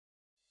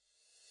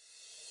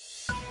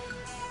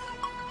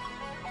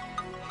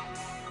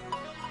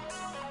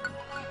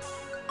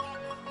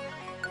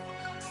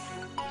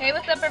Hey,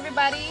 what's up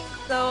everybody?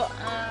 So,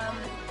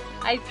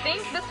 I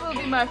think this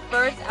will be my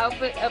first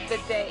outfit of the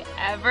day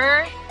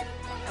ever.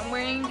 I'm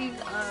wearing these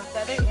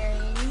feather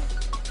earrings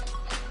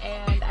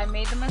and I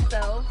made them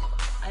myself.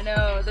 I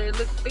know they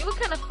look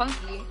kind of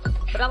funky,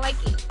 but I like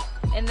it.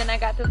 And then I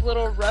got this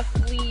little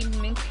roughly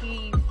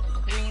minty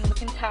green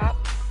looking top,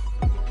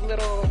 these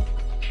little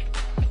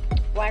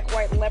black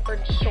white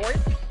leopard shorts.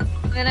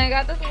 And then I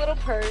got this little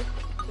purse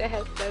that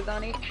has says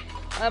on it.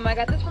 I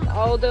got this from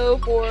Aldo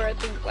for I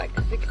think like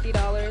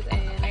 $60,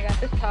 and I got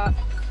this top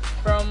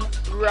from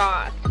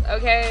Ross.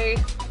 Okay,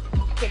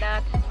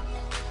 cannot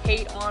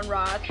hate on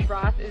Ross.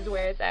 Ross is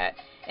where it's at.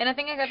 And I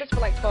think I got this for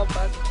like 12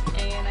 bucks,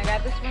 and I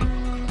got this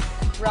from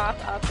Ross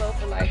also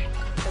for like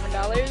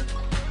 $7.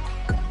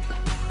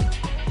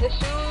 The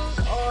shoes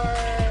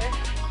are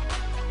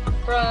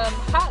from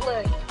Hot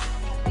Look.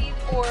 These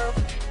for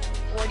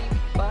 40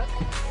 bucks,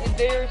 and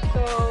they're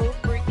so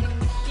freaking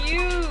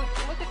cute.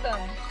 Look at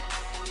them.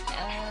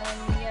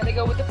 Yeah, they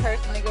go with the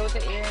purse and they go with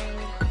the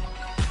earrings.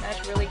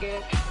 That's really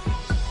good.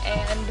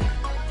 And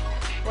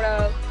what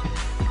else?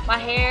 My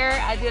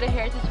hair, I did a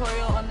hair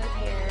tutorial on this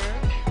hair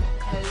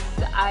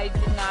because I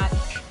did not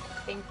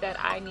think that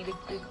I needed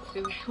to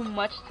do too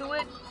much to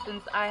it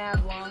since I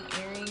have long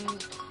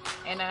earrings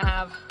and I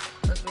have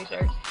loose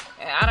shirt.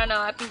 I don't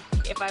know, I think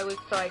if I was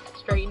to like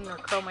straighten or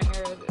curl my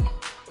hair,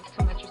 it's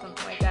too much or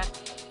something like that.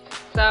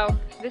 So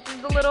this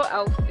is the little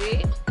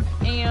outfit.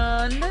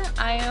 And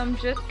I am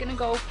just gonna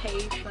go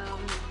pay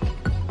some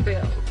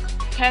bills.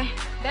 Okay,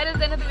 that is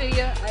the end of the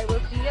video. I will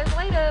see you guys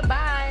later.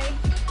 Bye.